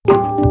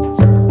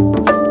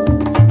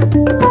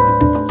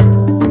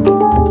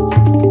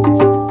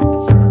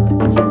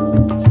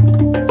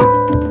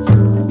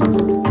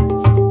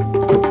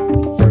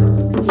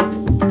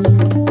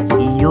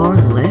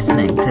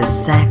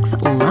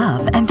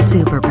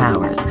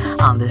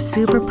superpowers on the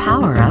Super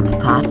Power Up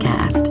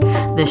podcast,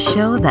 the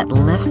show that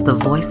lifts the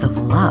voice of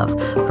love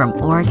from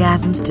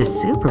orgasms to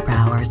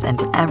superpowers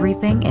and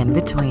everything in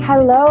between.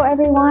 Hello,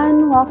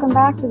 everyone. Welcome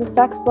back to the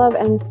Sex, Love,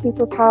 and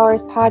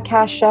Superpowers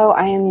podcast show.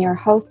 I am your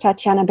host,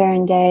 Tatiana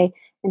Baranday,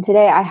 and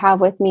today I have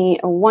with me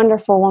a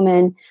wonderful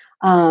woman,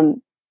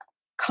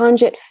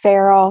 Conjit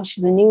Farrell.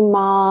 She's a new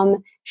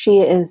mom. She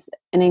is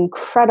an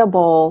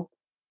incredible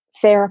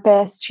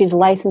therapist. She's a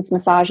licensed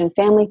massage and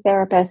family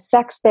therapist,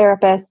 sex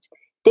therapist,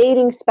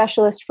 dating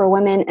specialist for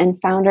women, and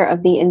founder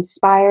of the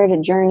Inspired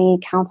Journey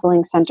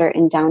Counseling Center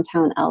in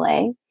downtown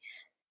LA.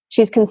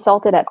 She's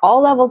consulted at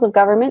all levels of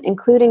government,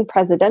 including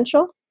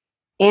presidential,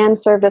 and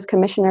served as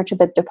commissioner to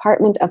the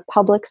Department of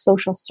Public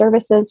Social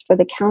Services for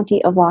the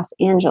County of Los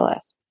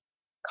Angeles.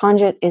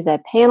 Conjit is a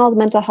paneled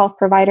mental health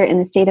provider in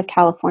the state of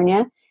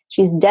California.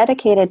 She's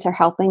dedicated to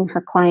helping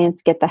her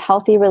clients get the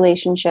healthy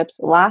relationships,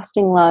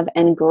 lasting love,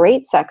 and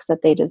great sex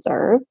that they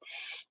deserve.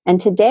 And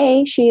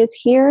today she is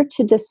here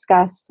to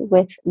discuss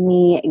with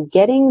me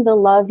getting the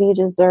love you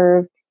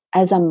deserve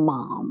as a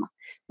mom,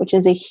 which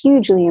is a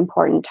hugely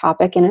important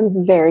topic. And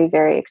I'm very,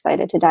 very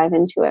excited to dive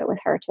into it with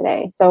her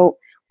today. So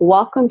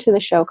welcome to the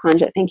show,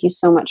 Conjit. Thank you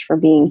so much for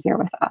being here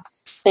with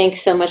us.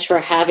 Thanks so much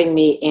for having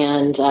me.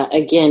 And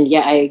again,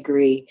 I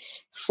agree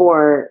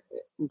for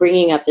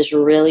bringing up this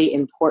really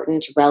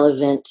important,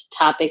 relevant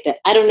topic that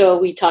I don't know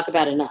we talk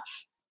about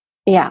enough.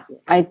 Yeah,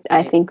 I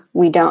think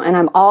we don't. And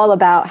I'm all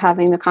about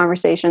having the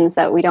conversations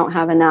that we don't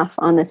have enough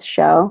on this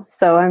show.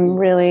 So I'm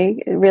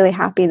really, really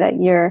happy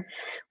that you're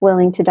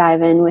willing to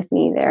dive in with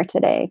me there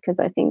today, because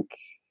I think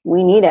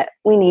we need it.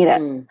 We need it.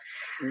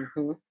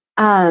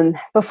 Mm-hmm.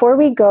 Before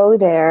we go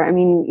there, I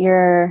mean,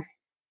 your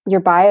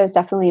bio is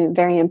definitely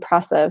very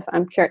impressive.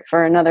 I'm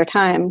for another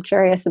time, I'm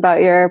curious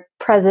about your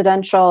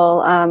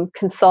presidential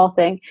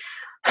consulting.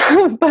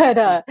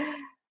 but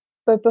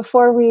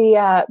before we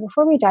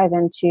dive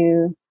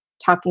into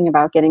talking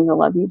about getting the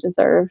love you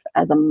deserve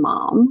as a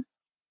mom,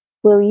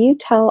 will you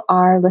tell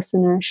our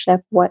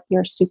listenership what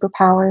your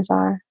superpowers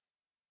are?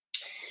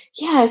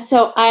 Yeah,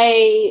 so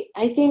I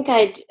think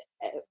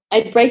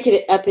I'd break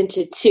it up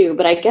into two,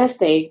 but I guess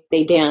they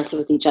dance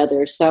with each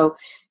other. So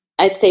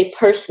I'd say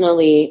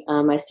personally,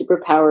 my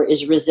superpower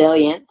is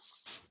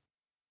resilience.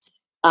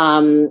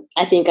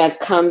 I think I've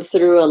come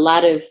through a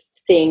lot of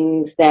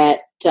things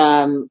that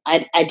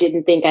I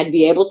didn't think I'd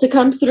be able to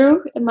come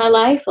through in my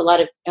life. A lot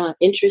of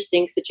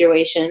interesting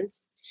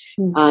situations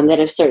that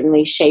have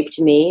certainly shaped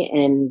me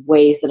in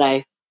ways that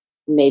I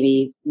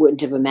maybe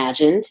wouldn't have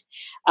imagined.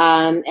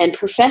 And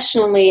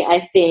professionally, I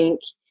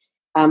think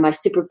my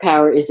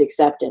superpower is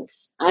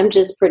acceptance. I'm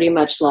just pretty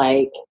much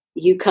like,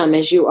 you come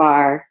as you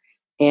are.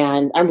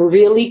 And I'm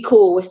really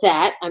cool with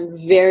that. I'm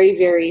very,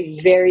 very,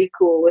 very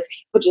cool with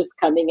people just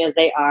coming as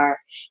they are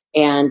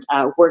and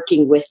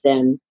working with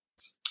them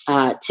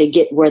to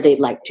get where they'd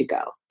like to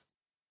go.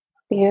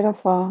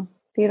 Beautiful.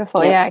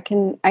 Beautiful. Yeah,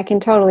 I can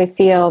totally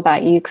feel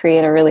that you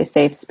create a really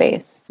safe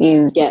space.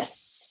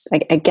 Yes.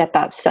 I get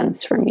that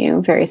sense from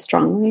you very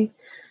strongly.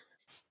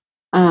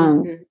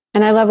 And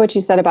I love what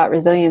you said about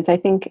resilience. I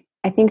think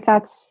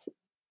that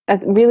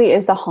really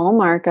is the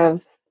hallmark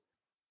of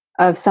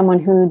someone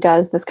who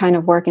does this kind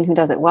of work and who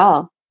does it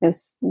well.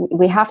 Is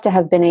we have to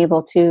have been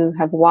able to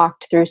have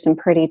walked through some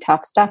pretty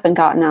tough stuff and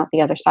gotten out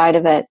the other side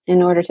of it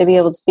in order to be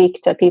able to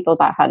speak to people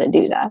about how to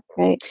do that,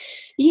 right?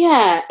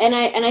 Yeah, and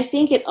I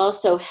think it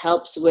also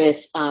helps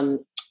with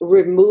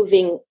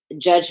removing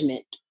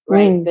judgment,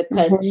 right?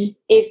 Because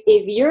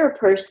if you're a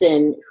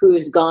person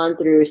who's gone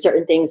through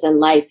certain things in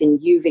life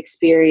and you've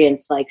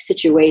experienced like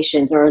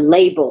situations or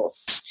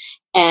labels,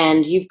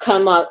 and you've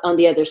come out on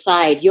the other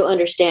side, you'll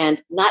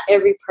understand not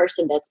every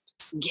person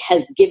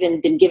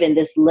been given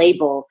this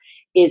label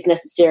is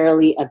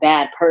necessarily a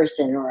bad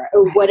person or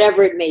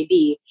whatever it may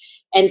be.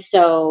 And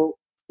so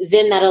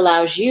then that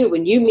allows you,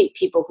 when you meet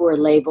people who are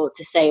labeled,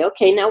 to say,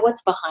 okay, now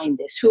what's behind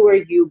this? Who are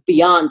you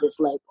beyond this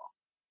label?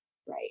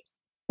 Right.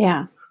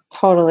 Yeah,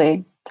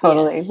 totally.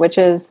 Yes. Which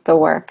is the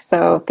work.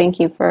 So thank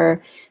you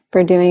for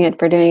doing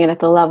it at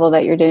the level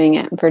that you're doing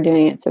it, and for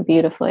doing it so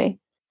beautifully.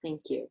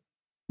 Thank you.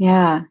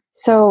 Yeah.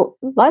 So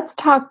let's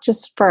talk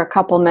just for a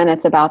couple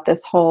minutes about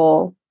this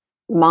whole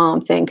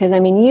mom thing. Because I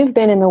mean, you've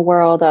been in the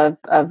world of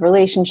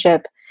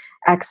relationship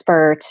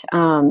expert.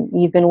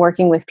 You've been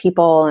working with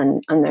people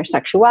and on their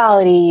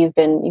sexuality. You've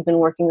been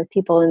working with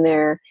people in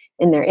their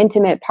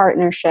intimate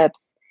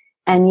partnerships.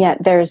 And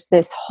yet there's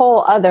this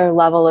whole other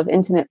level of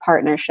intimate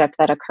partnership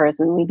that occurs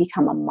when we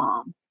become a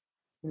mom.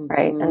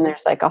 Right. And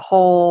there's like a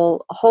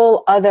whole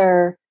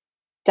other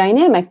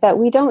dynamic that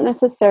we don't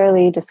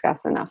necessarily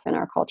discuss enough in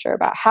our culture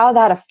about how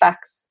that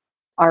affects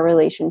our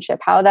relationship,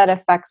 how that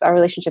affects our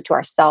relationship to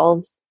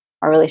ourselves,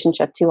 our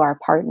relationship to our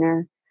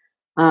partner.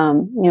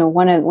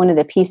 One of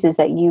the pieces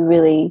that you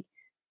really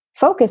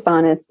focus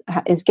on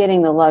is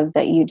getting the love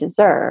that you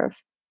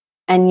deserve.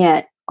 And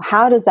yet,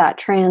 how does that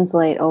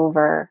translate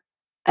over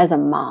as a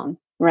mom,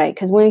 right?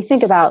 Because when we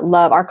think about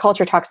love, our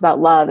culture talks about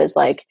love as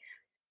like,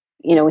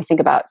 we think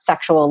about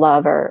sexual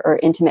love or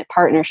intimate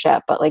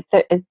partnership, but like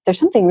there's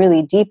something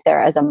really deep there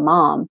as a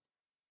mom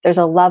there's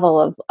a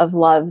level of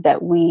love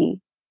that we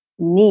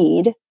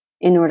need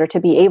in order to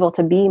be able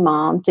to be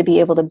mom, to be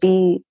able to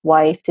be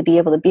wife, to be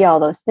able to be all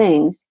those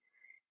things.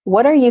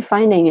 What are you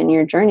finding in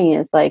your journey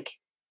is like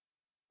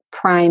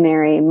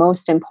primary,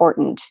 most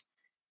important?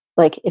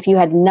 Like if you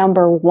had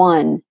number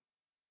one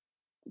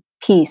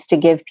piece to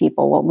give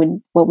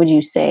people, what would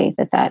you say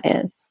that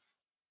is?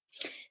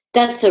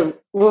 That's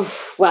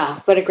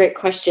wow, what a great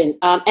question.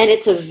 And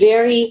it's a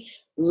very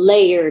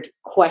layered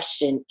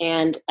question.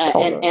 And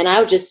Totally. and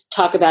I would just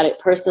talk about it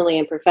personally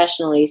and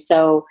professionally.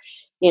 So,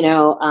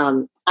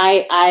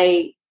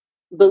 I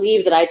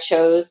believe that I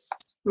chose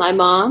my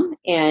mom,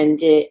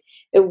 and it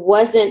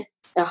wasn't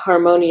a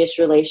harmonious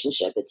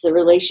relationship. It's a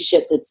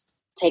relationship that's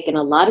taken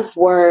a lot of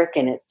work,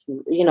 and it's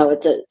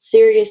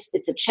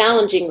a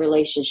challenging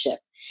relationship.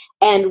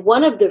 And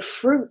one of the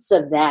fruits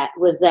of that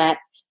was that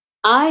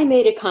I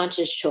made a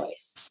conscious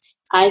choice.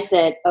 I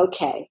said,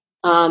 okay,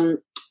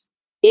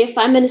 if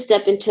I'm going to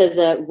step into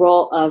the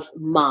role of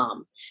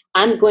mom,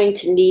 I'm going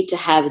to need to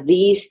have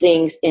these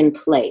things in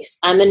place.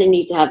 I'm going to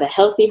need to have a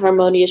healthy,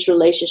 harmonious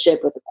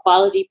relationship with a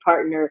quality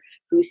partner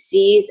who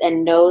sees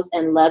and knows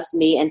and loves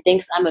me and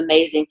thinks I'm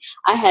amazing.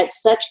 I had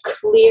such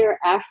clear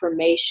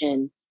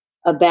affirmation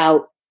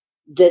about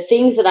the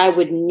things that I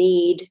would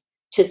need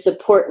to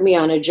support me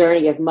on a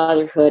journey of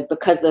motherhood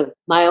because of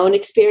my own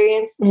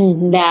experience,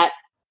 that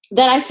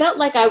I felt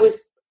like I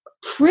was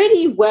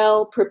pretty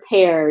well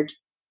prepared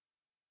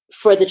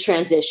for the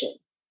transition.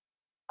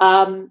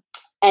 And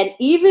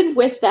even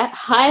with that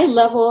high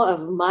level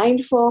of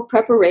mindful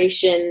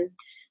preparation,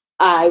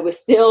 I was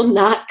still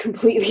not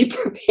completely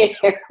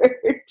prepared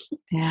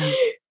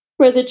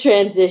for the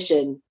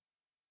transition.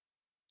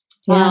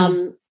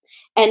 Yeah.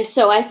 And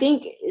so I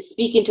think,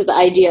 speaking to the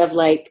idea of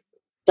like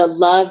the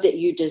love that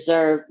you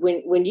deserve,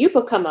 when you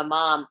become a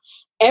mom,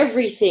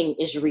 everything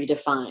is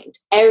redefined.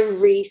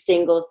 Every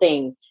single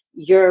thing.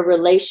 Your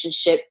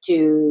relationship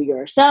to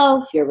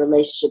yourself, your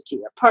relationship to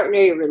your partner,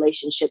 your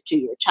relationship to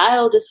your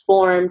child is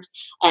formed.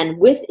 And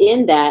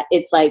within that,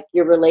 it's like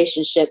your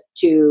relationship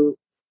to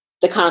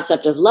the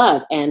concept of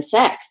love and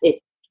sex.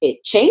 It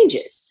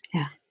changes.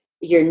 Yeah.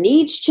 Your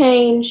needs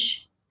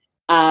change.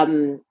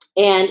 And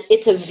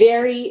it's a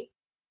very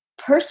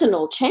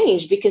personal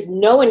change because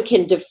no one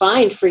can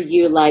define for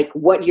you like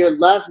what your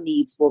love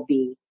needs will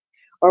be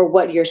or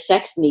what your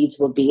sex needs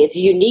will be. It's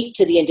unique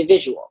to the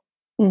individual.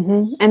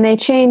 Mm-hmm. And they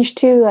change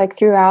too, like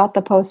throughout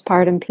the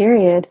postpartum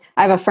period.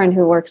 I have a friend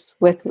who works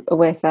with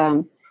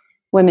women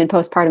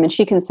postpartum, and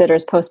she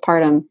considers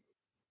postpartum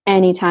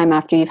any time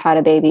after you've had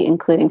a baby,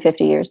 including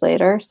 50 years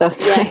later. So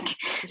it's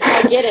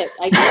I get it.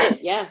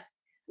 Yeah.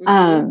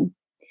 Mm-hmm.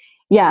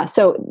 Yeah.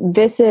 So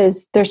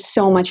there's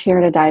so much here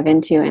to dive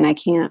into, and I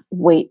can't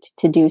wait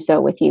to do so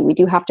with you. We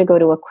do have to go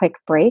to a quick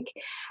break.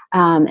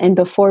 And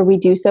before we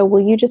do so, will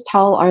you just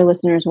tell our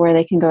listeners where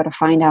they can go to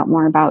find out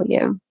more about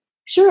you?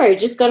 Sure.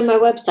 Just go to my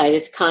website.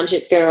 It's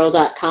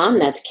conjitferrell.com.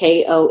 That's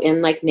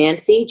KON like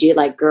Nancy, G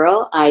like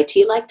girl,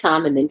 IT like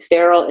Tom, and then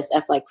Ferrell is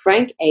F like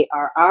Frank,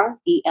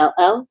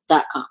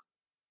 ARRELL.com.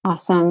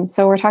 Awesome.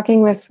 So we're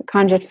talking with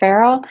Conjit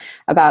Ferrell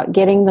about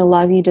getting the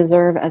love you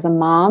deserve as a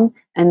mom.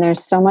 And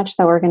there's so much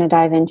that we're going to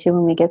dive into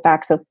when we get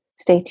back. So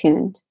stay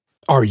tuned.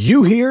 Are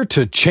you here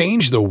to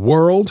change the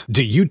world?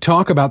 Do you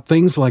talk about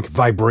things like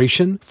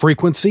vibration,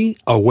 frequency,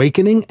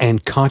 awakening,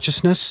 and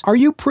consciousness? Are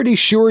you pretty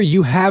sure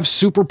you have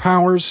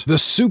superpowers? The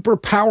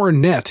Superpower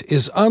Net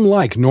is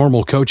unlike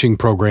normal coaching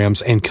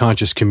programs and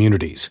conscious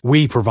communities.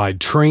 We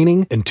provide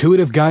training,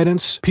 intuitive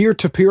guidance,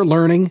 peer-to-peer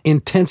learning,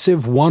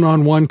 intensive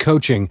one-on-one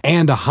coaching,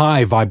 and a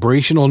high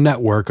vibrational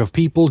network of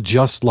people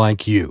just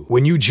like you.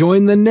 When you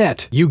join the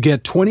net, you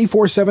get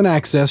 24/7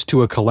 access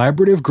to a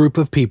collaborative group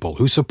of people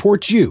who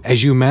support you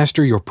as you master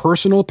your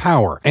personal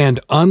power and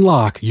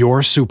unlock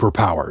your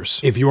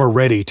superpowers. If you're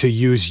ready to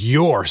use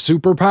your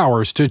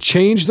superpowers to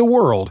change the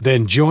world,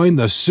 then join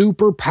the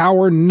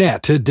Superpower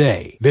Net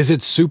today.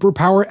 Visit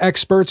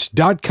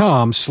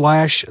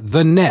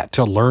superpowerexperts.com/thenet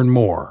to learn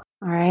more.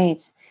 All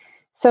right.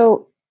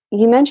 So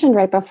you mentioned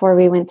right before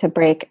we went to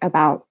break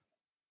about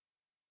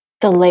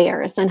the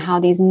layers and how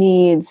these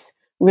needs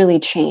really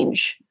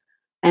change.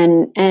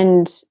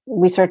 And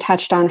we sort of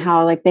touched on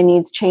how like the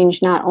needs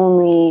change not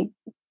only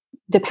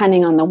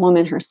depending on the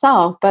woman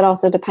herself, but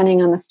also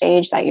depending on the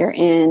stage that you're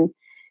in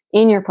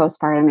your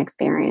postpartum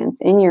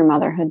experience, in your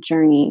motherhood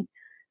journey.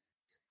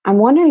 I'm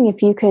wondering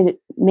if you could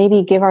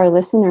maybe give our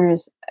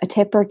listeners a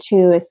tip or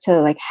two as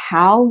to like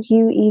how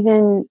you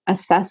even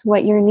assess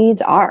what your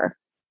needs are.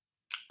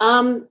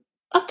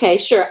 Okay,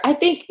 sure. I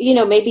think,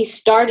 maybe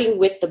starting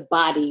with the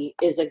body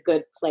is a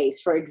good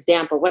place. For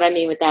example, what I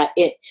mean with that,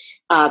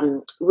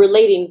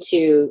 relating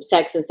to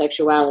sex and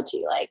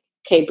sexuality, like,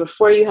 okay,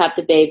 before you have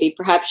the baby,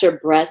 perhaps your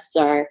breasts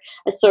are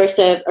a source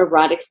of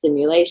erotic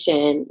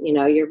stimulation.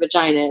 Your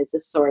vagina is a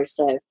source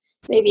of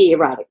maybe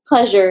erotic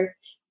pleasure.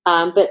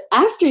 But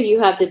after you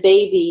have the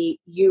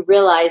baby, you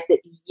realize that,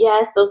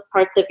 yes, those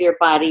parts of your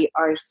body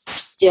are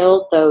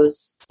still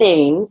those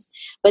things,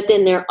 but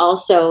then they're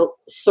also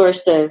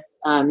source of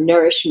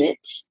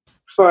nourishment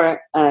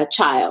for a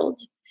child.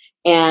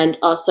 and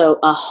also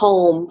a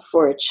home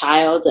for a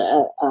child,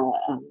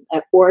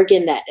 an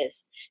organ that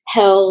is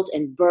held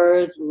and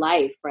birthed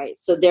life, right?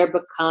 So there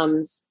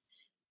becomes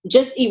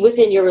just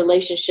within your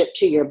relationship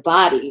to your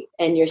body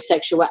and your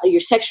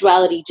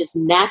sexuality just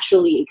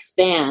naturally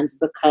expands,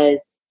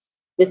 because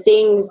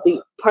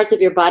the parts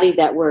of your body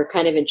that were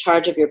kind of in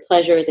charge of your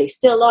pleasure, they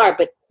still are,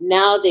 but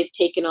now they've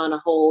taken on a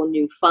whole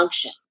new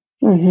function.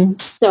 Mm-hmm.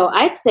 So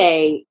I'd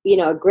say,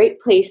 a great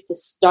place to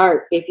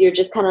start, if you're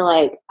just kind of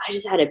like, I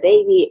just had a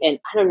baby and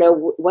I don't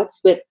know what's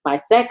with my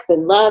sex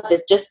and love,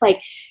 is just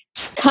like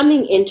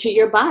coming into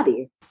your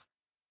body.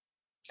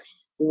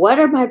 What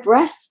are my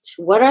breasts?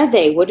 What are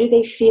they? What do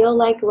they feel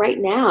like right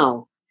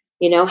now?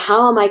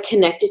 How am I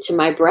connected to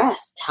my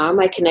breasts? How am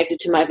I connected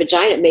to my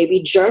vagina?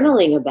 Maybe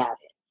journaling about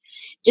it.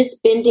 Just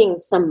spending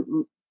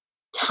some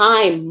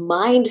time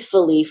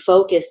mindfully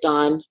focused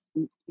on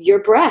your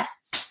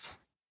breasts.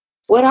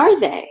 What are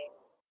they?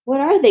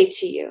 What are they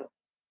to you?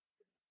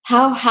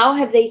 How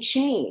have they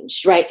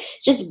changed, right?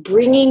 Just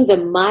bringing the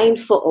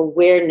mindful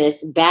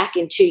awareness back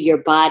into your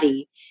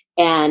body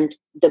and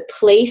the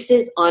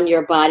places on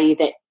your body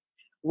that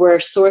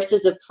were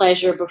sources of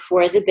pleasure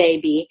before the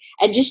baby,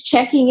 and just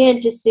checking in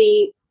to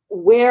see,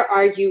 where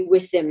are you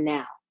with them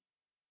now?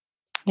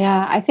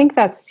 Yeah, I think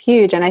that's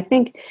huge.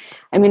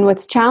 And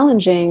what's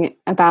challenging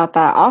about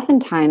that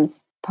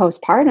oftentimes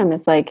postpartum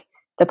is like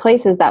the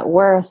places that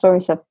were a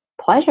source of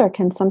pleasure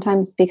can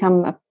sometimes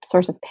become a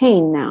source of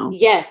pain now.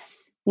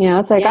 Yes.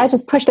 It's like, yes. I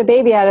just pushed a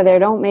baby out of there.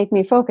 Don't make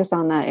me focus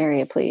on that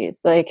area,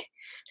 please. Like,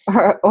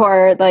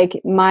 or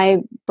like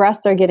my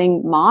breasts are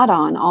getting maud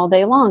on all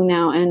day long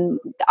now, and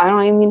I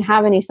don't even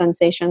have any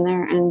sensation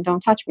there, and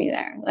don't touch me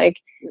there. Like,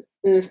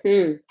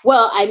 mm-hmm.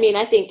 Well, I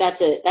think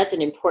that's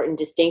an important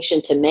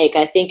distinction to make.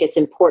 I think it's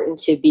important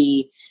to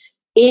be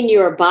in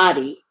your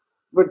body,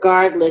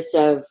 regardless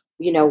of,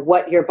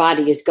 what your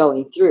body is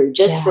going through,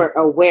 just for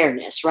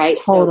awareness, right?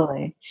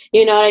 Totally. So,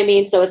 you know what I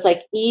mean? So it's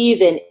like,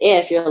 even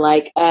if you're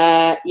like,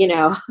 my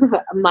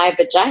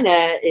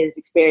vagina is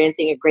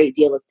experiencing a great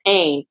deal of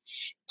pain,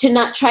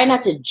 to try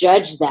not to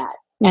judge that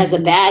as a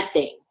bad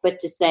thing, but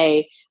to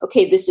say,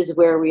 okay, this is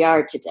where we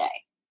are today.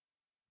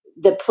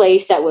 The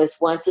place that was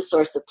once a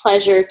source of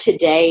pleasure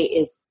today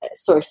is a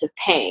source of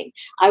pain.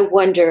 I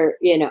wonder,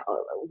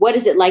 what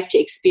is it like to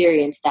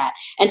experience that?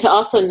 And to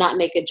also not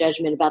make a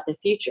judgment about the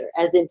future,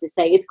 as in to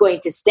say it's going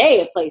to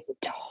stay a place of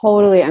pain.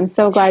 Totally. I'm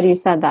so glad you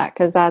said that,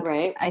 because that's,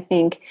 right. I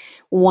think,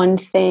 one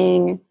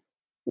thing,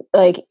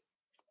 like,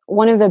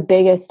 one of the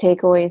biggest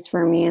takeaways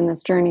for me in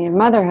this journey of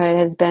motherhood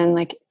has been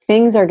like,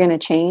 things are going to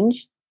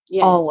change.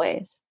 Yes.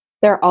 Always.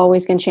 They're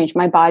always going to change.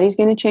 My body's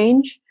going to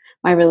change.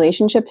 My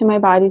relationship to my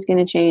body is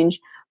going to change.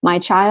 My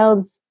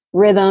child's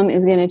rhythm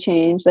is going to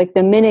change. Like,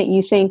 the minute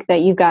you think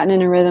that you've gotten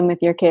in a rhythm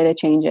with your kid, it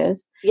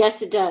changes.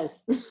 Yes, it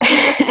does.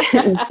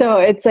 So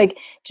it's like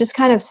just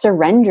kind of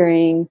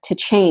surrendering to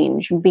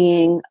change,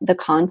 being the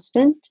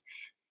constant,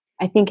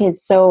 I think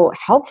is so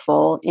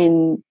helpful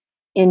in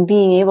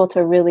being able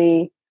to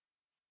really,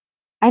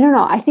 I don't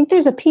know. I think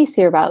there's a piece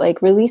here about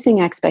like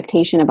releasing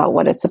expectation about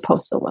what it's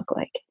supposed to look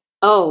like.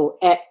 Oh,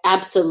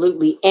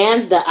 absolutely.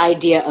 And the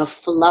idea of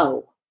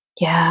flow.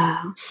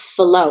 Yeah.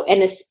 Flow.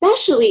 And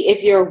especially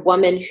if you're a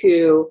woman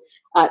who,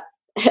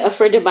 a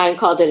friend of mine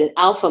called it an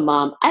alpha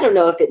mom. I don't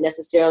know if it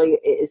necessarily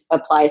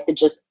applies to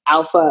just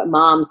alpha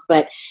moms,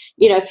 but,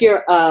 if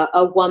you're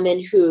a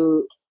woman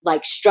who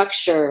like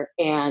structure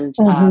and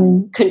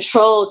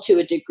control to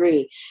a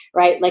degree,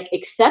 right? Like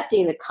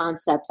accepting the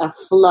concept of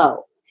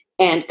flow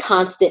and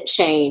constant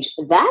change.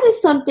 That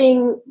is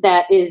something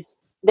that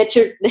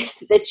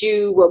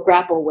you will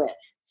grapple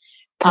with.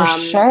 For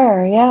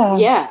sure. Yeah.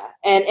 Yeah.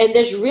 And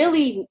there's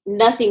really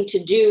nothing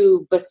to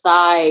do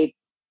beside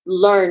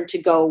learn to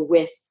go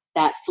with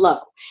that flow.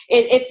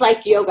 It's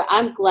like yoga.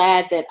 I'm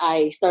glad that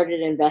I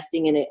started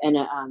investing in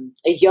a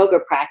yoga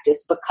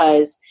practice,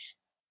 because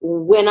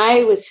when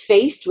I was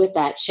faced with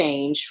that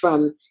change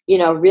from,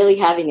 really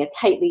having a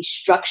tightly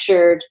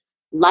structured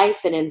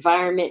life and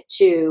environment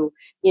to,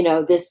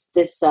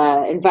 this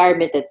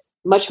environment that's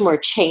much more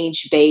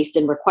change based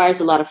and requires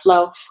a lot of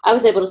flow, I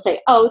was able to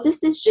say, oh,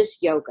 this is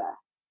just yoga.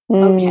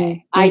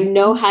 Okay, I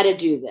know how to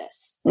do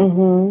this.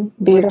 Beautiful.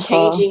 We're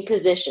changing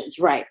positions,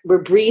 right?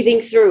 We're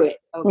breathing through it.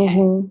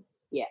 Okay.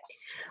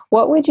 Yes.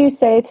 What would you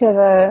say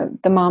to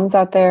the moms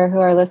out there who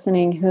are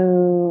listening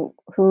who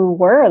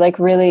were like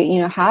really,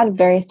 had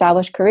very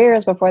established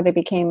careers before they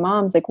became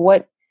moms? Like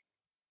what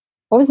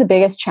was the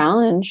biggest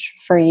challenge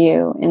for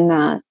you in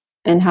that,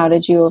 and how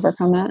did you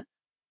overcome it?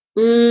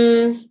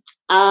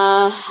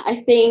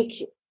 I think,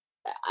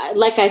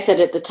 like I said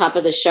at the top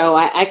of the show,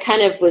 I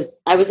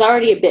was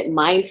already a bit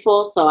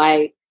mindful, so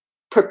I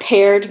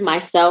prepared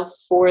myself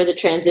for the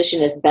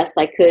transition as best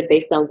I could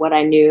based on what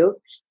I knew.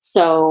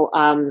 So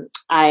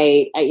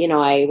I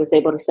was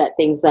able to set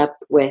things up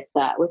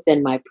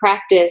within my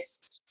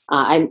practice.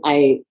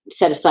 I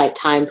set aside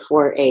time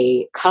for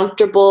a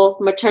comfortable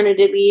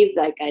maternity leave.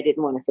 Like, I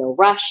didn't want to feel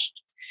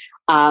rushed.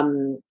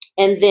 And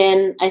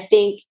then I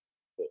think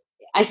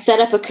I set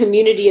up a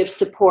community of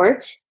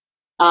support.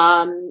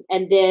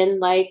 And then,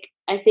 like,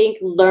 I think,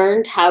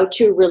 learned how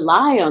to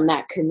rely on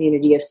that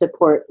community of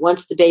support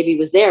once the baby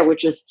was there,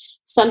 which was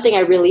something I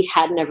really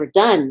had never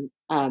done,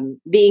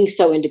 being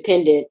so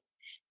independent,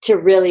 to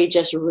really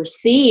just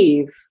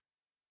receive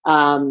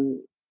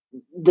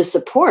the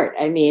support.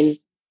 I mean,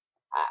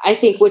 I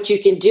think what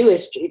you can do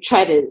is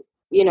try to,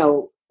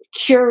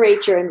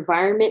 curate your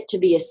environment to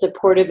be as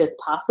supportive as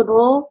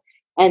possible.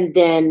 And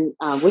then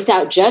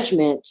without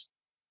judgment,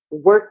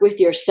 work with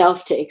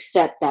yourself to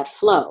accept that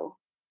flow.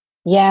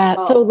 Yeah.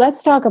 So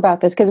let's talk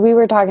about this, because we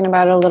were talking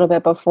about it a little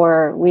bit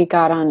before we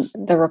got on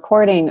the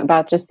recording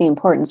about just the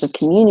importance of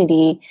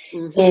community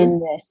in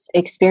this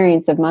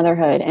experience of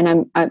motherhood.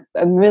 And I'm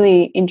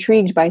really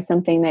intrigued by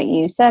something that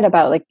you said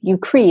about, like, you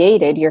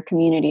created your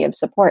community of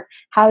support.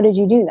 How did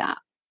you do that?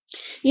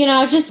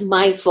 I was just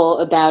mindful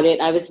about it.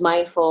 I was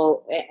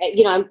mindful,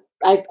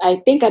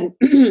 I think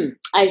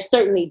I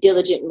certainly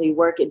diligently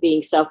work at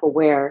being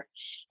self-aware.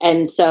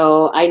 And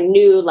so I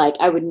knew, like,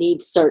 I would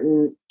need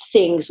certain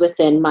things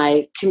within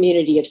my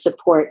community of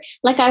support.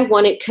 Like, I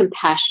wanted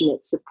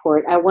compassionate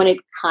support. I wanted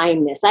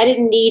kindness. I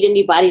didn't need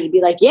anybody to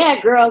be like,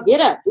 yeah, girl,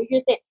 get up, do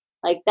your thing.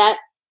 Like that.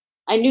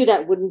 I knew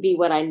that wouldn't be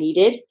what I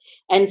needed.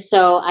 And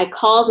so I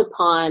called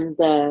upon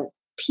the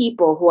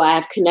people who I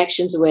have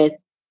connections with,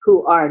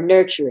 who are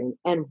nurturing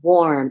and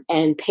warm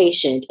and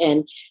patient,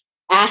 and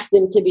asked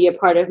them to be a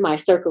part of my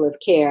circle of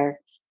care.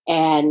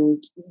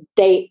 And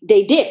they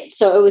did.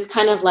 So it was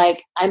kind of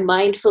like I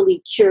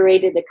mindfully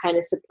curated the kind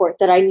of support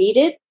that I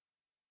needed.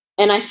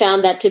 And I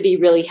found that to be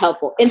really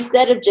helpful.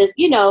 Instead of just,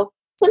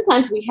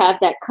 sometimes we have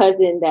that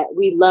cousin that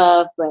we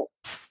love, but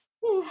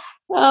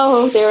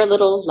they're a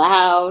little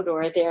loud,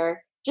 or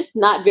they're just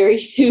not very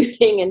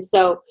soothing. And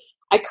so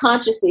I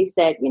consciously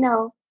said,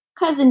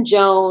 Cousin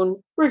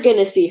Joan, we're going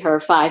to see her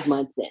 5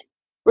 months in.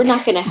 We're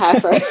not going to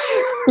have her.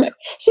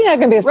 She's not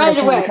going to be right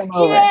away.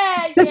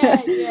 Yeah.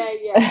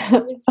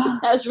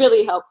 That was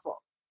really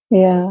helpful.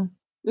 Yeah.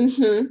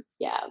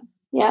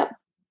 Yeah.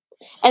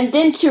 And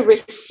then to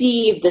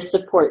receive the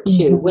support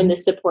too, when the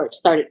support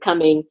started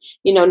coming,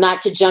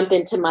 not to jump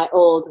into my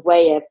old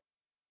way of,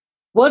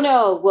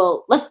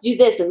 let's do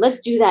this and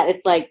let's do that.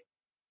 It's like,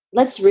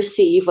 let's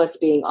receive what's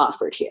being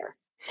offered here.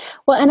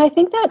 Well, and I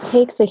think that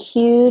takes a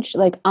huge,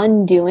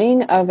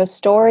 undoing of a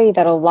story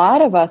that a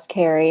lot of us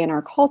carry in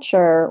our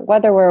culture,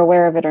 whether we're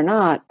aware of it or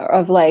not,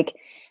 of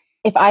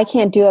if I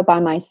can't do it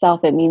by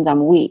myself, it means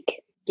I'm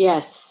weak.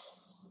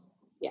 Yes.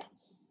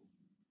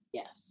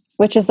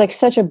 Which is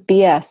such a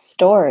BS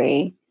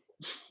story.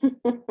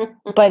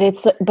 but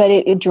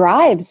it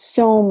drives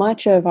so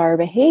much of our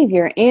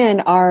behavior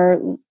and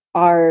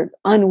our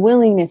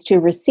unwillingness to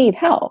receive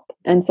help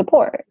and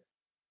support.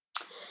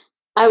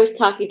 I was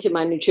talking to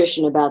my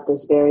nutritionist about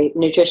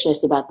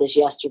this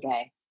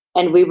yesterday,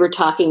 and we were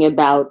talking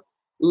about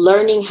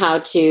learning how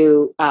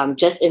to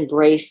just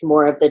embrace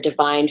more of the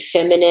divine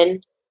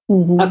feminine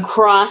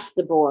across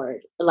the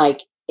board,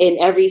 like in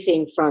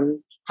everything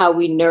from how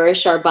we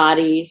nourish our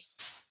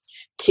bodies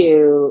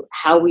to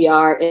how we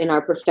are in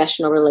our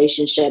professional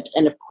relationships,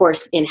 and of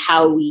course in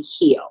how we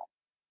heal.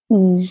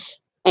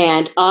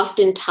 And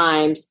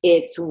oftentimes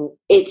it's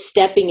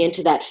stepping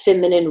into that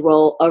feminine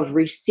role of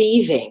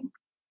receiving.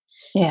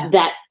 Yeah.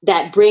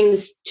 That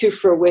brings to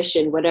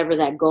fruition whatever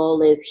that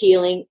goal is,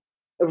 healing,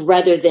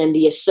 rather than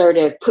the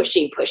assertive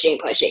pushing.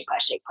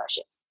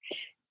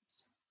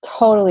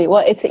 Totally.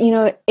 Well, it's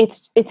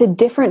it's a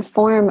different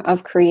form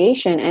of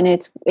creation, and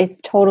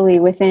it's totally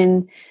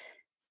within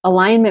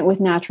alignment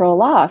with natural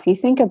law. If you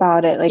think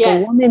about it,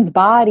 yes. A woman's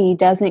body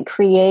doesn't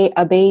create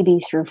a baby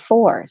through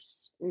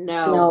force.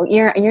 No.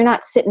 You're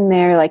not sitting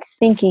there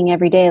thinking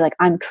every day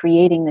I'm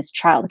creating this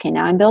child. Okay,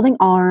 now I'm building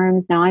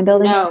arms. Now I'm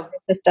building a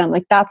system.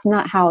 That's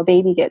not how a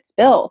baby gets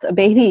built. A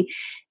baby,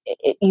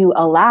 you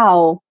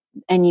allow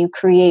and you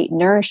create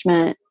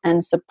nourishment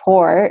and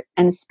support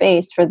and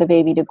space for the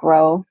baby to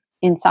grow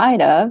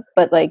inside of.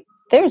 But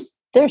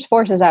there's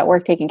forces at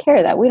work taking care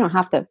of that. We don't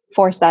have to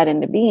force that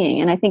into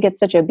being. And I think it's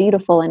such a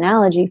beautiful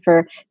analogy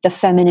for the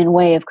feminine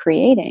way of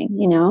creating.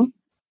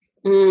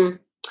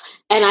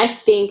 And I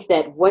think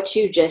that what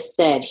you just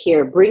said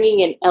here, bringing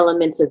in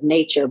elements of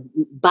nature,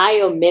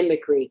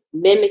 biomimicry,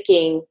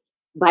 mimicking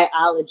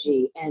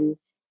biology, and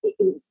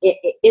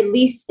at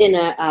least in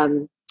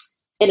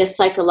a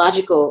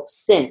psychological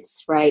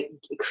sense, right?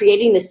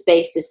 Creating the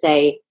space to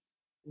say,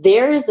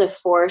 there is a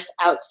force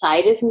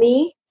outside of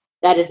me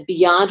that is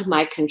beyond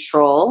my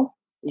control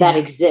that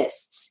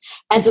exists.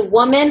 As a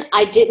woman,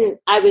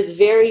 I was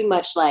very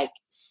much I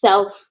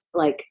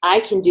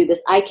can do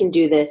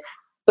this.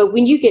 But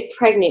when you get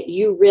pregnant,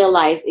 you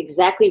realize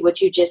exactly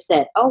what you just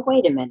said. Oh,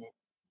 wait a minute.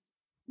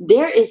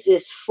 There is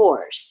this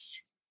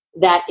force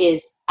that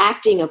is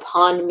acting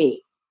upon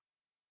me,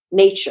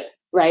 nature,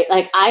 right?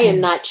 I am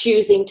not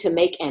choosing to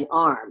make an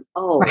arm.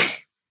 Oh,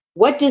 right.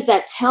 What does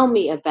that tell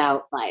me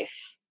about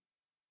life?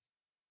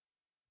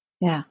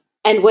 Yeah.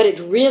 And what it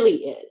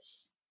really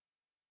is.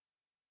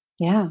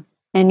 Yeah.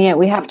 And yet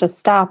we have to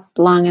stop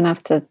long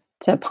enough to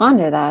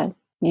ponder that.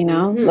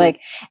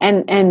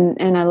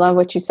 And I love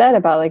what you said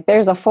about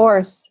there's a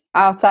force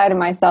outside of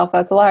myself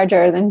that's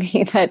larger than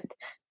me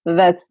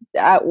that's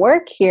at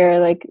work here,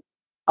 like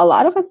a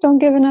lot of us don't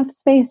give enough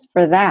space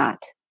for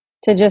that,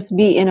 to just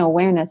be in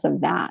awareness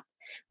of that.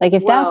 Like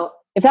if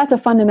that's a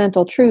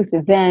fundamental truth,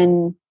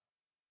 then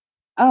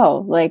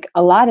like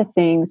a lot of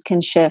things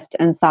can shift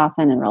and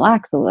soften and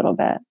relax a little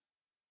bit.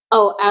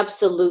 Oh,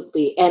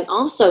 absolutely. And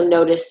also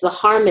notice the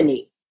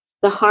harmony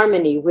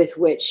with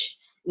which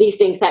these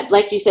things happen.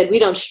 Like you said, we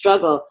don't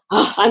struggle.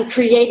 Oh, I'm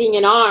creating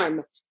an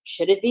arm.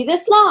 Should it be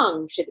this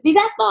long? Should it be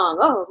that long?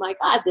 Oh my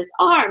God, this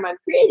arm I'm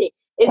creating.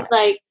 It's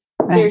like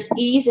there's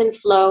ease and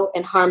flow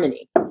and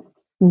harmony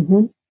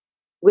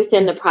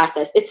within the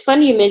process. It's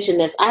funny you mentioned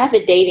this. I have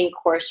a dating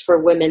course for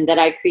women that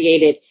I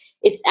created.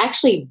 It's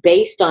actually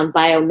based on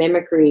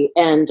biomimicry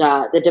and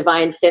the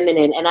divine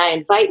feminine. And I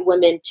invite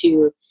women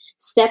to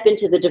step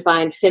into the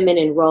divine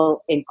feminine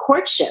role in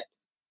courtship,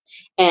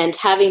 and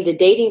having the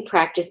dating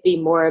practice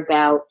be more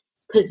about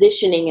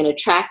positioning and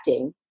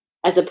attracting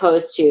as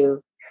opposed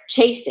to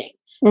chasing.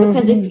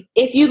 Because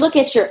if you look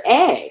at your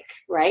egg,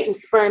 right, and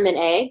sperm and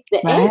egg,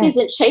 the egg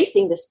isn't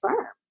chasing the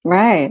sperm.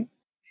 Right.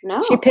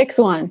 No. She picks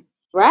one.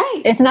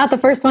 Right. It's not the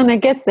first one that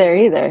gets there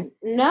either.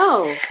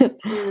 No.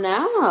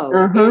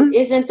 And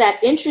isn't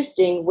that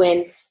interesting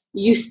when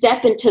you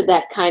step into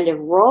that kind of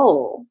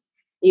role,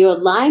 you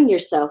align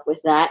yourself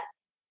with that,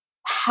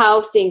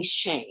 how things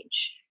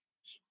change.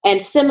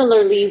 And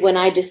similarly, when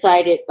I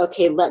decided,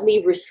 okay, let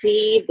me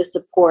receive the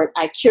support,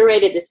 I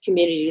curated this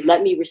community,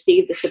 let me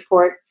receive the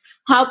support,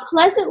 how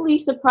pleasantly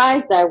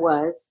surprised I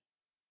was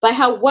by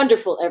how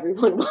wonderful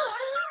everyone was.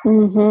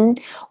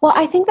 Well,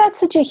 I think that's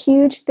such a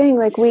huge thing.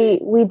 Like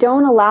we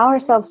don't allow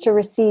ourselves to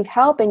receive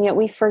help, and yet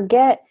we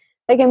forget.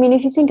 Like, I mean,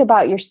 if you think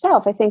about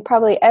yourself, I think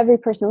probably every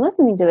person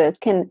listening to this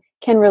can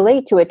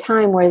relate to a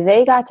time where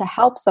they got to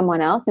help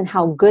someone else and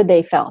how good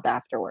they felt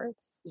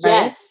afterwards. Right?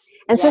 Yes.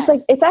 And so it's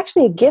like, it's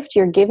actually a gift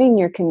you're giving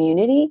your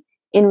community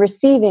in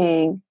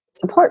receiving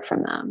support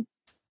from them.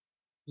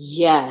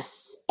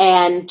 Yes.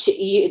 And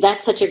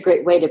that's such a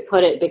great way to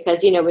put it,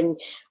 because, when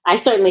I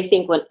certainly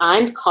think when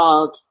I'm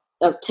called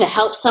to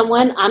help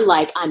someone, I'm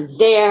like, I'm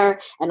there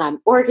and I'm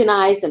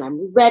organized and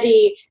I'm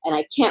ready and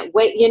I can't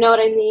wait. You know what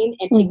I mean?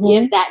 And to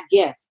give that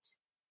gift.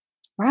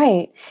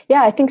 Right.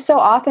 Yeah. I think so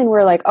often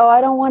we're like, oh,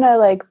 I don't want to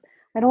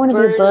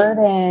be a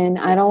burden.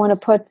 I don't want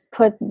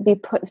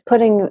to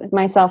putting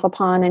myself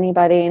upon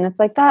anybody. And it's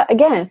like that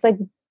again, it's like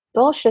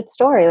bullshit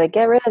story. Like,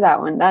 get rid of that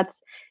one.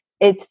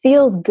 It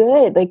feels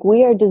good. Like,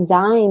 we are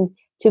designed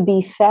to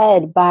be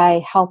fed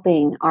by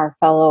helping our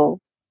fellow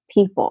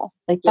people.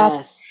 Like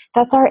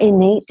that's our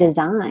innate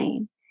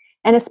design.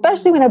 And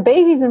especially when a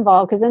baby's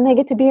involved, because then they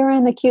get to be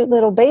around the cute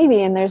little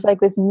baby, and there's like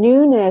this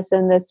newness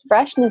and this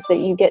freshness that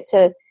you get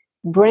to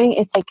bring.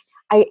 It's like,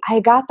 I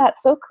got that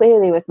so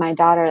clearly with my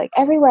daughter. Like,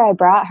 everywhere I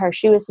brought her,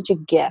 she was such a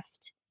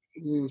gift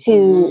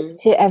to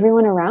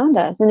everyone around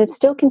us. And it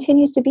still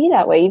continues to be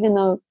that way, even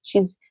though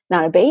she's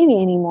not a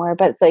baby anymore.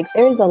 But it's like,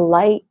 there's a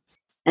light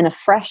and a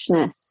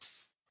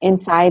freshness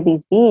inside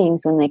these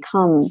beings when they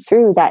come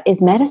through that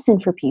is medicine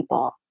for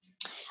people.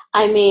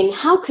 I mean,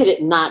 how could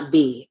it not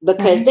be?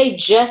 Because they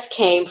just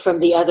came from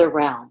the other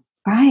realm.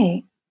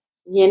 Right.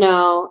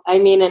 I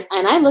mean, and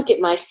I look at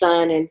my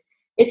son, and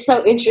it's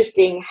so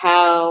interesting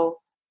how,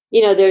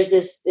 there's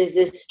this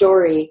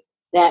story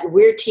that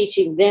we're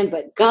teaching them,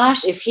 but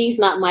gosh, if he's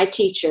not my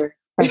teacher.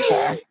 For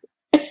sure.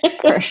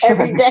 For sure.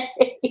 Every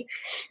day.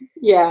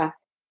 Yeah.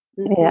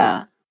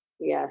 Yeah.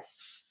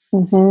 Yes.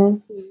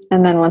 And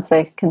then once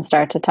they can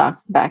start to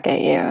talk back at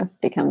you, it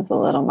becomes a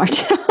little more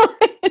challenging.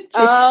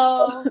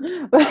 Oh,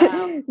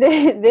 wow.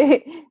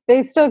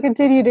 They still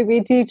continue to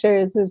be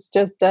teachers. It's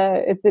just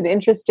it's an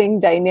interesting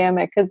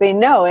dynamic, because they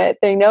know it.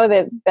 They know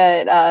that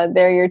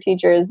they're your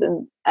teachers,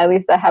 and at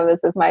least I have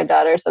this with my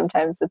daughter.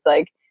 Sometimes it's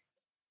like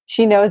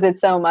she knows it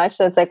so much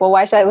that it's like, well,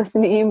 why should I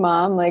listen to you,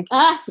 Mom? Like,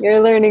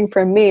 you're learning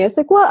from me. It's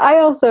like, well, I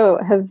also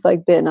have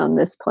like been on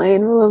this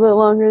plane a little bit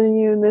longer than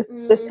you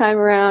this time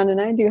around,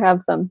 and I do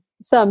have some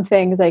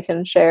things I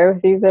can share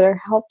with you that are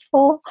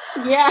helpful.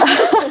 Yeah.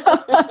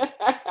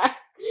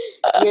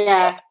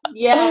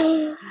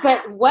 Yeah.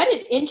 But what an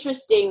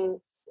interesting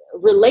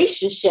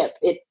relationship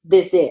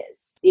this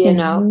is.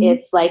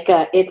 It's like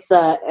it's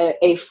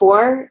a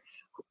for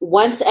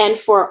once and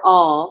for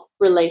all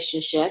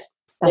relationship.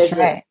 That's There's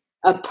right.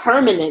 a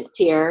permanence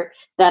here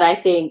that I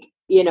think,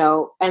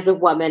 as a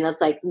woman, it's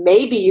like,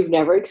 maybe you've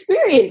never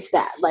experienced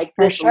that, like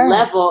For this sure.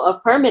 level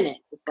of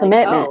permanence. It's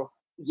Commitment. Like, oh,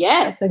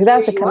 yes.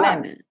 That's a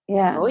commitment.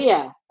 Yeah. Oh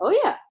yeah.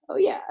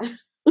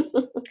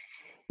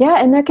 Yeah.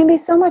 And there can be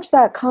so much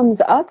that comes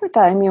up with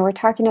that. I mean, we're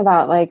talking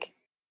about like,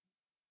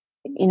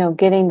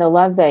 getting the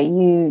love that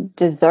you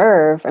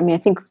deserve. I mean, I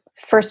think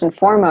first and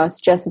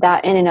foremost, just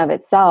that in and of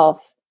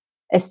itself,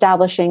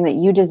 establishing that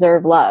you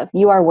deserve love,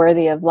 you are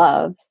worthy of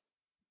love,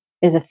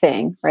 is a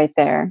thing right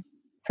there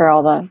for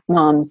all the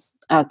moms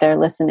out there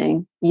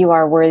listening. You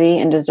are worthy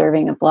and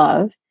deserving of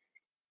love.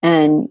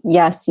 And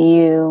yes,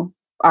 you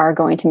are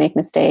going to make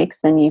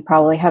mistakes, and you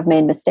probably have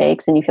made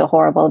mistakes and you feel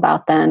horrible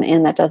about them.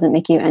 And that doesn't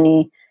make you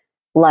any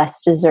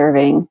less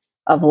deserving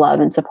of love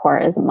and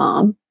support as a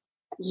mom.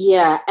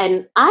 Yeah,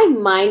 and I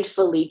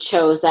mindfully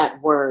chose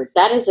that word.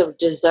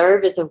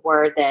 Deserve is a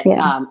word that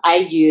I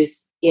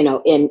use,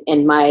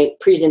 in my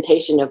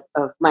presentation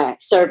of my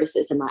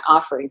services and my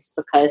offerings,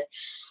 because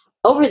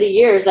over the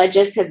years,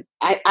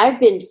 I've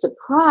been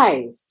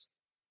surprised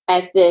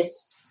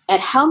at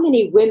how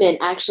many women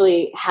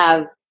actually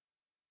have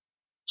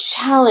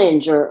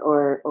challenge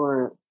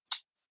or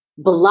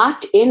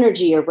blocked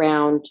energy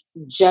around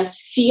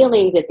just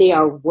feeling that they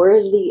are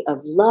worthy of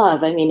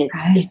love. I mean,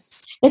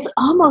 it's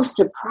almost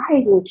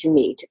surprising to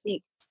me to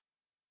think,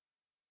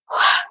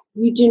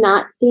 you do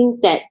not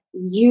think that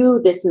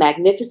this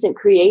magnificent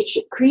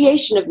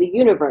creation of the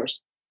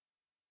universe,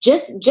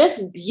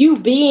 just you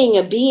being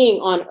a being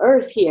on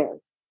earth here,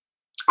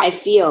 I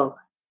feel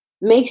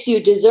makes you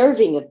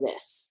deserving of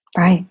this.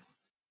 Right.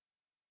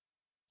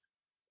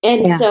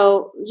 And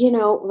so,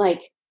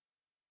 like,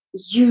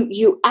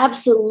 you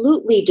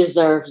absolutely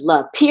deserve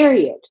love,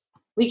 period.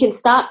 We can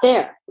stop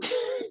there.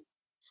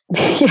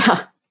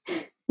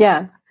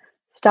 Yeah.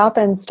 Stop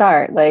and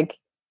start, like,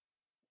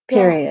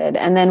 period.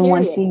 And then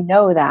once you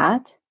know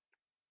that,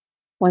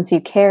 once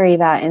you carry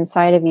that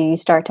inside of you, you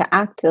start to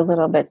act a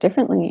little bit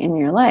differently in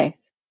your life.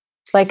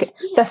 Like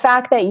the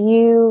fact that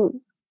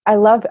I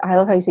love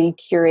how you say you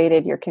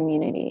curated your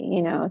community.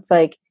 It's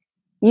like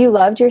you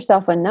loved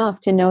yourself enough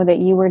to know that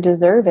you were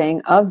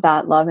deserving of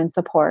that love and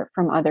support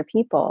from other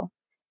people.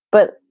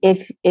 But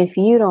if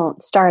you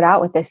don't start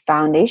out with this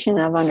foundation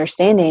of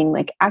understanding,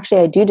 like,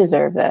 actually, I do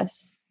deserve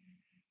this,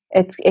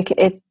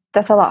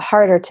 that's a lot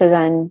harder to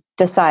then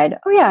decide,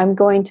 oh yeah, I'm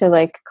going to,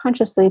 like,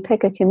 consciously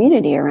pick a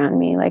community around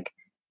me. Like,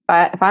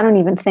 if I don't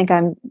even think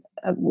I'm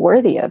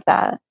worthy of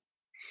that.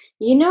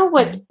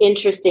 What's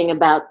interesting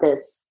about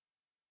this?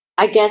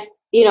 I guess,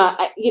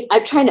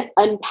 I'm trying to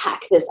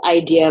unpack this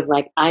idea of,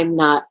 like, I'm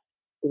not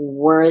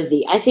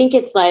worthy. I think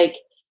it's like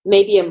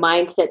maybe a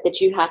mindset that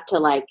you have to,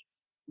 like,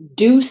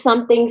 do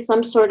something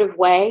some sort of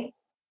way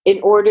in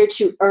order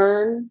to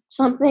earn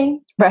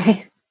something.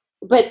 Right.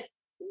 But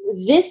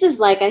this is,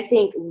 like, I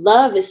think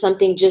love is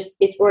something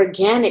it's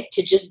organic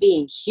to just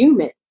being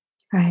human.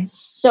 Right.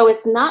 So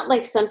it's not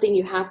like something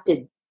you have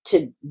to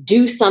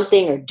do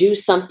something or do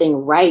something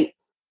right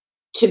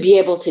to be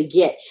able to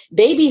get.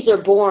 Babies are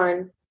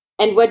born,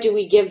 and what do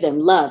we give them?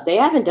 Love. They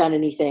haven't done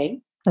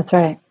anything. That's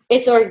right.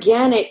 It's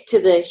organic to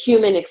the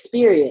human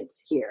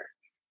experience here.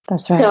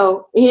 That's right.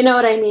 So, you know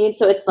what I mean?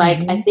 So it's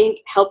like, I think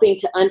helping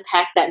to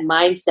unpack that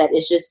mindset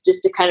is just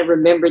to kind of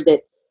remember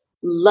that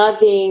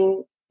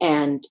loving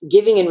and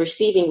giving and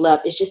receiving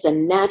love is just a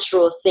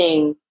natural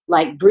thing,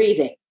 like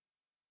breathing.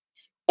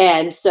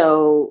 And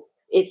so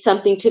it's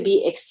something to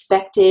be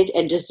expected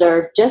and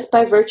deserved just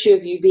by virtue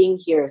of you being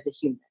here as a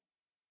human.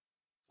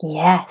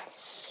 Yes.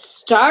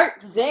 Start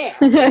there.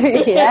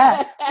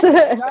 Yeah.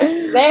 Start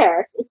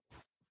there.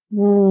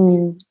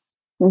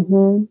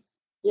 Mm-hmm.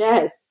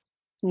 Yes.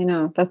 I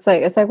know. It's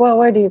like, well,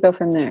 where do you go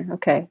from there?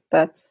 Okay.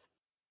 That's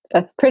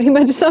pretty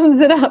much sums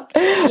it up.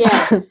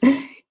 Yes.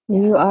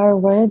 You are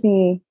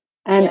worthy.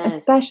 And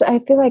especially, I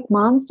feel like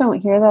moms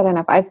don't hear that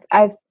enough.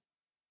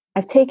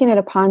 I've taken it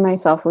upon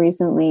myself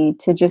recently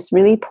to just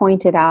really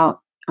point it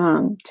out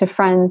to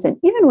friends and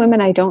even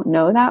women I don't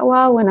know that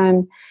well when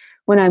I'm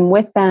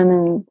with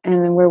them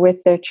and we're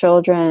with their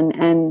children,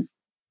 and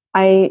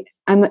I'm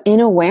in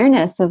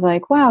awareness of,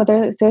 like, wow,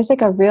 there's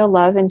like a real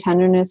love and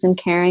tenderness and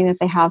caring that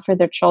they have for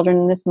their children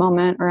in this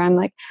moment. Or I'm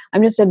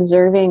just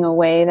observing a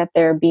way that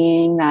they're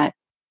being that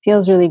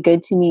feels really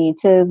good to me.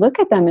 To look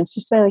at them and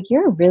just say, like,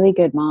 you're a really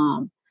good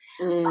mom.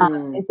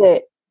 Is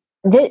it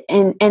that?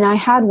 And I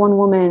had one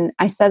woman,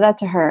 I said that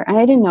to her, and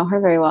I didn't know her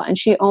very well, and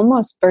she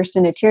almost burst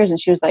into tears, and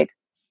she was like,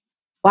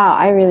 wow,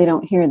 I really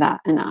don't hear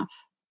that enough.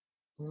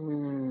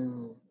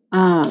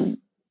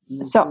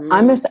 So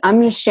I'm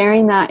just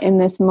sharing that in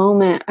this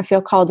moment. I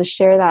feel called to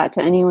share that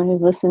to anyone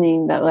who's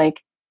listening, that,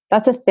 like,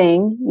 that's a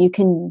thing you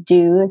can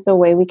do. It's a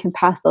way we can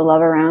pass the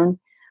love around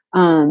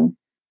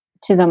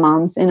to the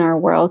moms in our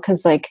world.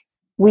 'Cause, like,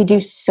 we do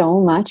so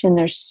much, and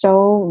there's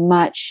so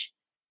much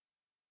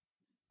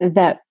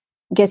that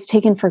gets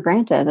taken for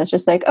granted. That's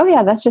just like, oh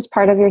yeah, that's just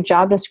part of your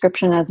job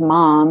description as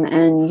mom,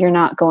 and you're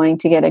not going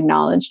to get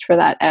acknowledged for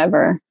that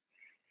ever.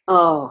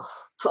 Oh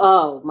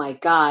my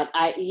God.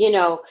 I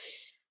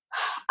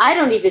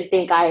don't even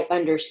think I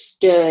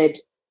understood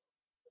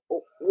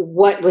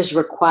what was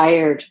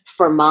required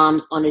for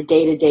moms on a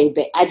day-to-day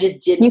basis. I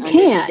just didn't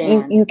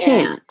understand. You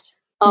can't.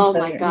 Oh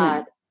my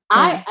God.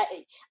 Yeah.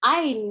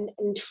 I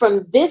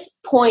from this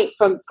point,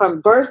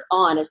 from birth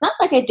on, it's not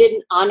like I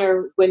didn't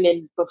honor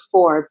women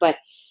before, but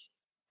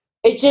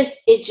it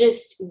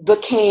just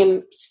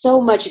became so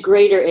much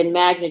greater in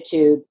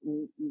magnitude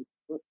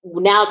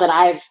now that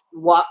I've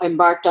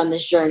embarked on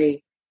this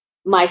journey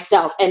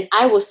myself. And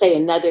I will say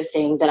another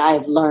thing that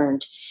I've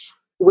learned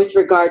with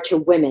regard to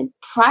women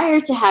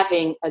prior to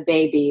having a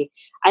baby.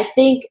 I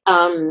think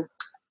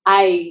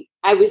I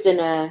was in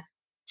a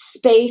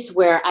space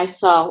where I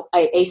saw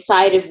a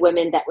side of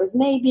women that was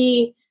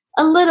maybe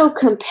a little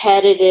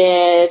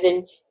competitive,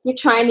 and you're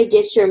trying to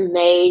get your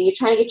mate, you're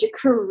trying to get your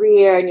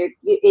career, and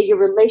your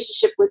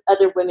relationship with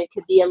other women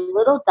could be a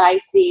little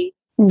dicey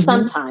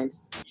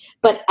sometimes.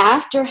 But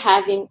after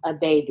having a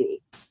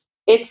baby,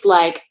 it's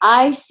like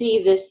I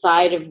see this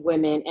side of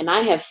women, and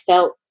I have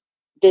felt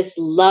this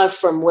love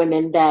from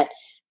women that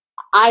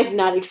I've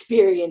not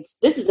experienced.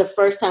 This is the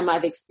first time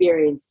I've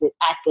experienced it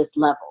at this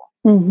level.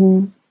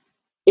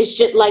 It's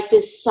just like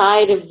this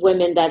side of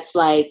women that's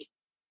like,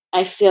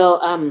 I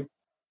feel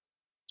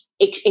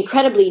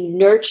incredibly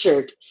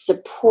nurtured,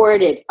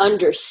 supported,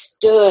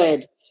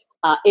 understood,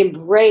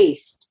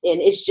 embraced. And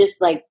it's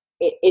just like,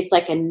 it's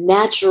like a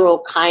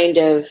natural kind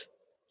of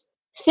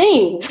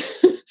thing.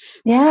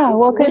 Yeah.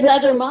 Well, with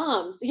other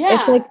moms. Yeah.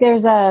 It's like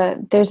there's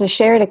a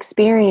shared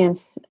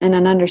experience and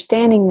an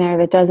understanding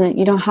there that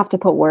you don't have to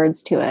put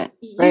words to it.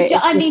 Right.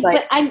 I mean,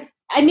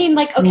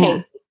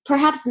 okay,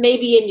 perhaps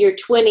maybe in your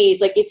 20s,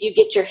 like if you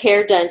get your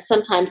hair done,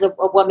 sometimes a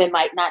woman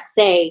might not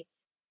say,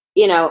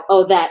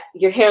 oh, that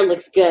your hair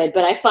looks good.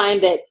 But I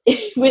find that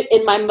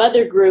in my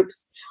mother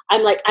groups,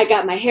 I'm like, I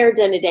got my hair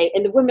done today.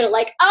 And the women are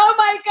like, oh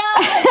my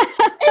God,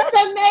 it's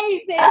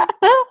amazing.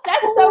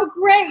 That's so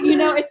great.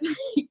 It's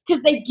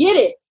because they get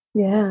it.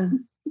 Yeah.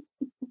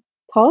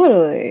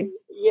 Totally.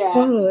 Yeah.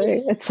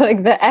 Totally. It's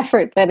like the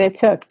effort that it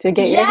took to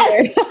get your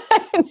hair done.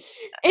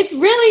 It's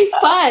really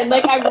fun.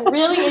 Like I'm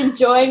really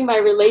enjoying my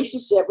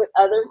relationship with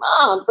other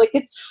moms. Like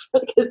it's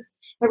because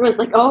everyone's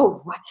like,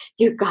 oh,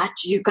 you got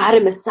a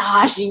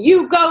massage.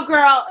 You go,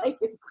 girl. Like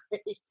it's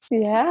great.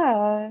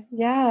 Yeah.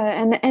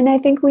 Yeah. And I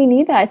think we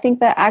need that. I think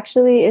that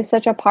actually is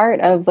such a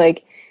part of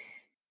like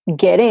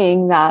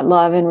getting that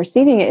love and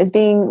receiving it, is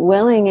being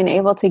willing and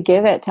able to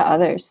give it to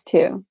others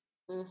too.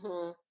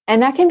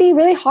 And that can be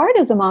really hard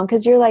as a mom,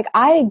 because you're like,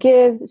 I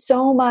give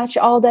so much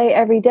all day,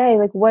 every day.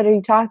 Like, what are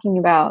you talking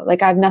about?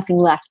 Like, I have nothing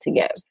left to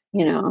give,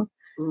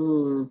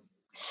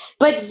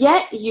 But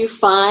yet you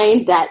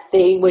find that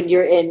thing when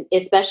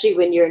especially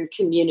when you're in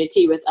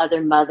community with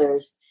other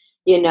mothers,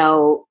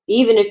 even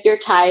if you're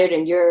tired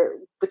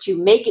but you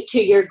make it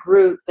to your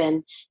group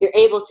and you're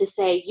able to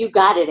say, you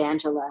got it,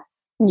 Angela,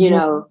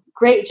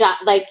 great job.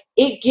 Like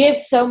it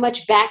gives so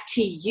much back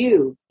to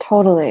you.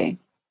 Totally.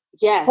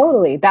 Yes.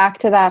 Totally. Back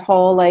to that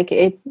whole, like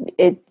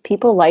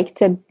people like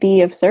to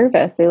be of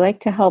service. They like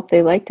to help.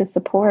 They like to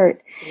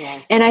support.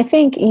 Yes. And I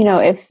think,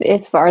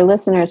 if our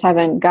listeners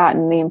haven't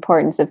gotten the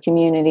importance of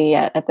community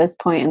at this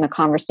point in the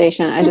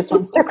conversation, I just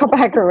want to circle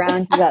back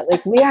around to that.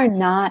 Like, we are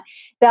not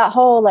that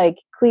whole like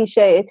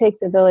cliche, it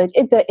takes a village.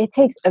 It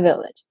takes a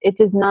village. It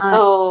does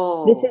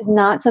not, This is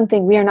not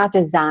something, we are not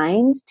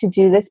designed to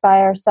do this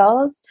by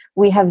ourselves.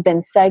 We have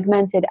been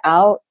segmented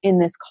out in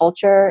this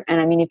culture. And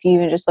I mean, if you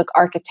even just look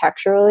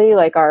architecturally,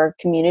 like our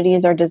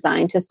communities are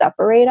designed to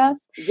separate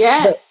us.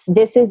 Yes. But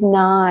this is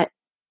not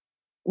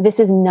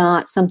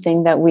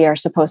something that we are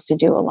supposed to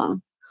do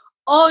alone.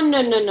 Oh,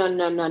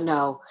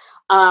 no.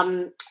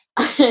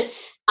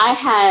 I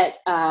had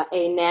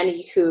a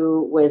nanny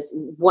who was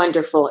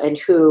wonderful and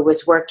who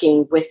was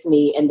working with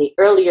me in the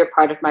earlier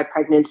part of my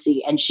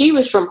pregnancy. And she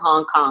was from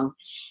Hong Kong.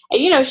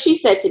 And, she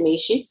said to me,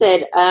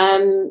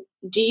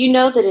 do you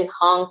know that in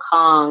Hong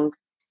Kong,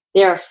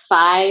 there are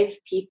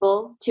 5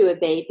 people to a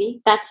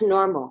baby? That's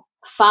normal.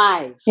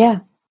 5. Yeah.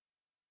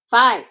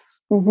 5.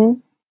 Mm-hmm.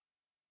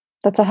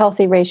 That's a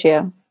healthy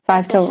ratio.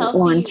 5 to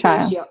 1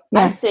 child. Yeah.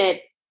 I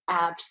said,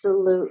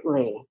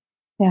 absolutely.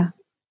 Yeah.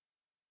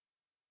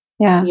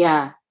 Yeah.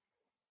 Yeah.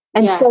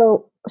 And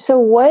so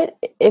what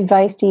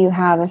advice do you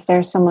have if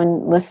there's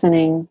someone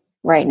listening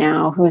right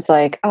now who's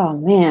like, oh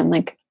man,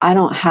 like I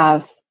don't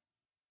have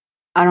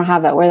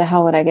that. Where the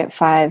hell would I get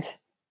 5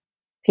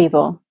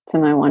 people to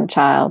my 1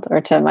 child,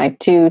 or to my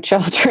 2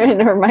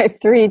 children, or my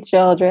 3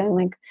 children?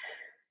 Like,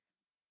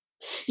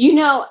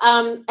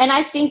 and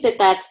I think that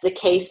that's the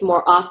case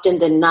more often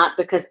than not,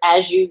 because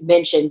as you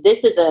mentioned,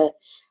 this is a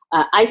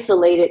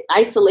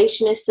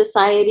isolationist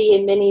society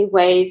in many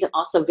ways, and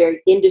also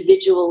very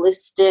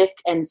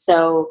individualistic. And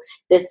so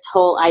this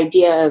whole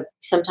idea of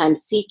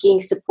sometimes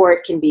seeking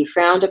support can be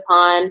frowned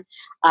upon.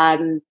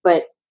 And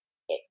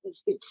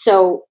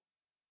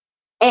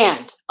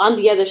on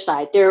the other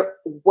side, there are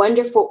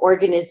wonderful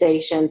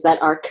organizations that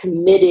are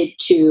committed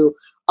to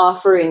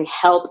offering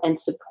help and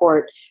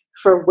support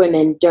for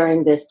women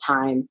during this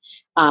time.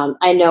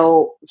 I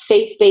know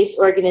faith-based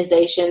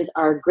organizations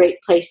are a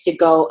great place to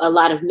go. A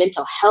lot of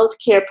mental health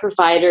care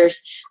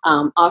providers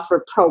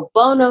offer pro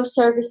bono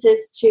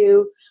services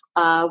to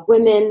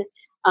women.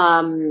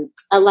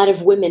 A lot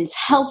of women's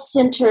health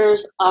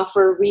centers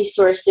offer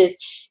resources.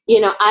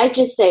 I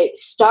just say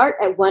start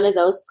at one of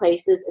those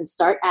places and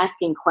start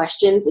asking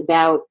questions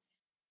about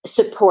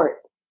support.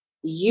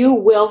 You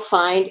will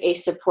find a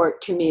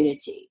support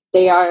community.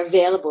 They are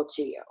available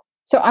to you.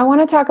 So I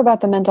want to talk about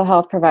the mental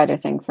health provider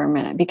thing for a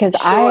minute, because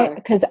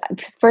because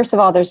first of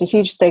all, there's a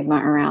huge stigma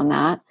around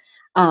that.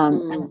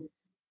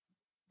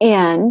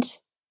 And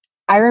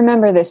I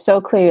remember this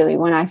so clearly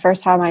when I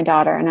first had my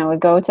daughter, and I would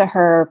go to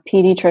her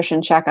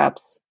pediatrician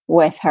checkups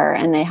with her,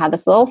 and they had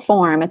this little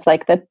form. It's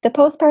like the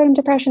postpartum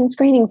depression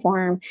screening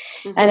form.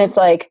 And it's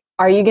like,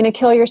 are you going to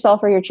kill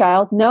yourself or your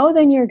child? No,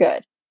 then you're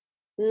good.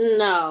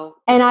 No.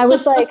 And I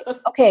was like,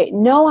 okay,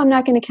 no, I'm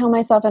not going to kill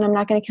myself and I'm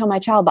not going to kill my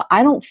child, but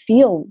I don't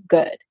feel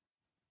good.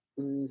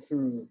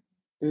 Mm-hmm.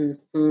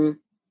 Mm-hmm.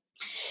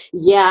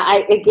 Yeah,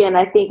 I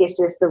think it's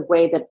just the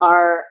way that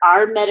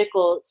our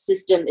medical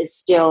system is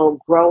still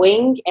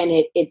growing, and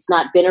it's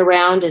not been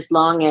around as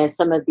long as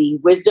some of the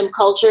wisdom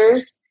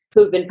cultures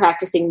who've been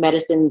practicing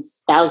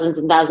medicines thousands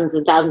and thousands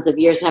and thousands of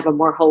years have a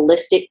more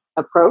holistic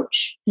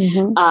approach.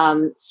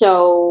 Mm-hmm.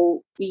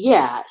 So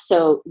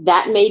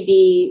that may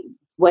be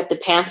what the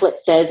pamphlet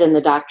says in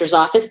the doctor's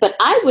office, but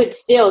I would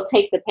still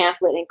take the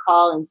pamphlet and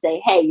call and say,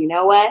 hey, you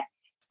know what?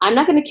 I'm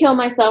not going to kill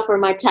myself or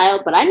my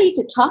child, but I need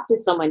to talk to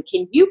someone.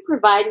 Can you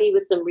provide me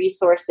with some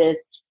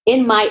resources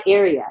in my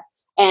area?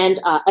 And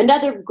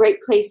another great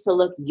place to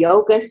look,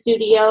 yoga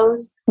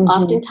studios. Mm-hmm.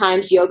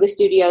 Oftentimes yoga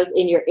studios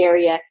in your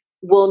area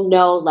will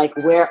know like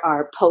where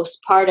are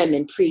postpartum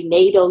and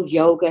prenatal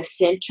yoga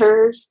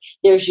centers.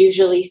 There's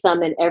usually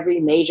some in every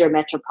major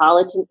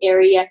metropolitan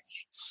area.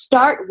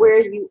 Start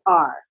where you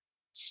are.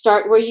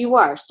 Start where you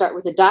are. Start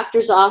with the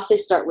doctor's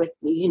office. Start with,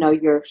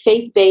 your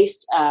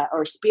faith-based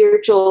or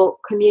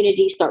spiritual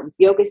community. Start with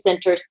yoga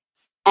centers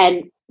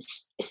and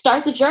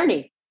start the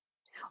journey.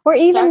 Or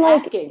even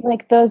asking.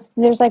 like those,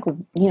 there's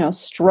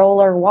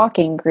stroller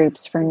walking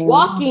groups for new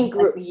walking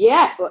group.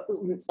 Yeah.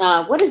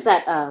 What is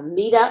that?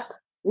 Meetup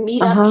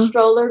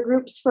stroller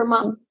groups for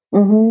mom.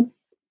 Mm-hmm.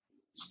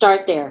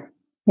 Start there.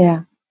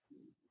 Yeah.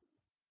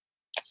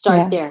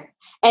 Start there.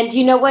 And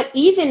you know what?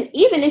 Even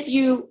if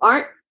you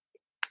aren't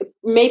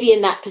maybe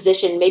in that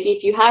position, maybe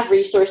if you have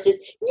resources,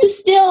 you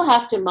still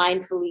have to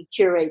mindfully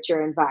curate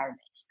your environment.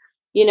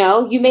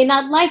 You may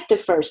not like the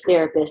first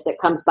therapist that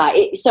comes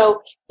by.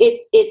 So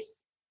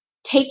it's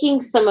taking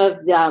some of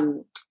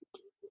the,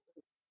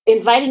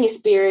 inviting a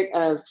spirit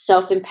of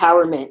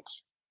self-empowerment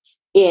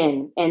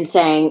in and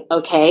saying,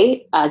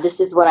 okay, this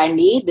is what I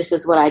need. This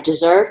is what I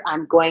deserve.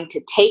 I'm going to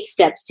take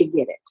steps to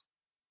get it.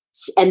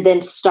 And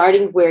then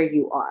starting where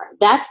you are.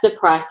 That's the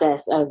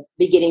process of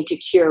beginning to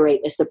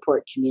curate a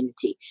support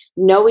community.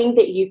 Knowing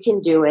that you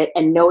can do it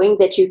and knowing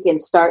that you can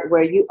start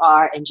where you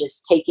are and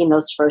just taking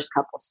those first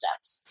couple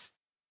steps.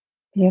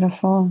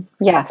 Beautiful.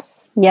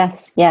 Yes,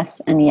 yes,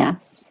 yes, and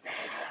yes.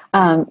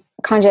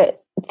 Kanja,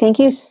 thank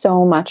you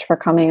so much for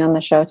coming on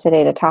the show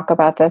today to talk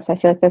about this. I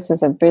feel like this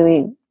was a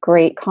really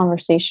great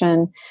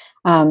conversation.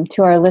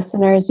 To our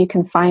listeners, you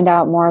can find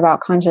out more about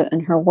Kanjit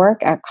and her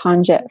work at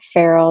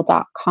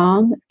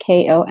KanjitFarrell.com,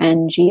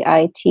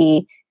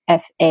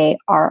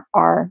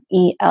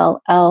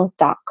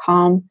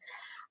 KonjitFarrell.com.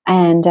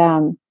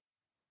 And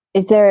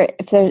if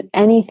there's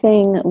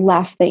anything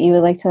left that you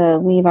would like to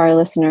leave our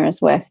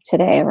listeners with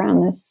today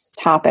around this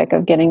topic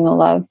of getting the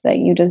love that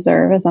you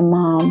deserve as a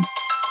mom.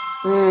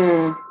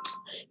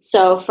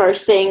 So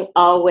first thing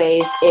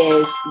always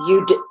is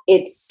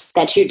it's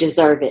that you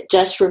deserve it.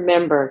 Just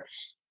remember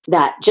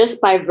that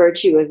just by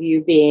virtue of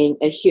you being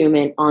a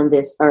human on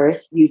this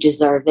earth, you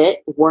deserve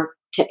it. Work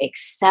to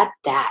accept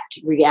that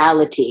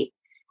reality.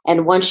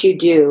 And once you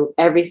do,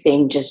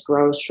 everything just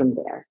grows from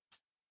there.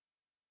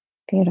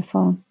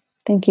 Beautiful.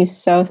 Thank you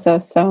so, so,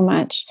 so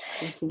much.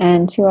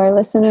 And to our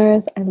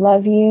listeners, I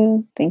love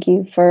you. Thank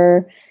you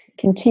for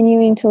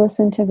continuing to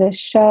listen to this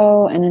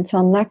show. And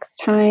until next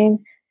time,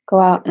 go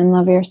out and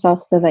love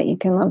yourself so that you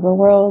can love the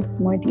world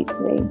more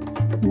deeply.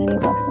 Many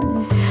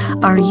blessings.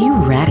 Are you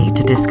ready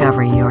to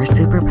discover your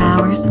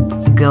superpowers?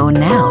 Go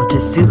now to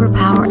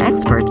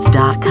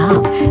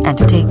superpowerexperts.com and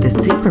take the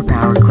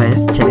superpower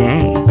quiz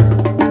today.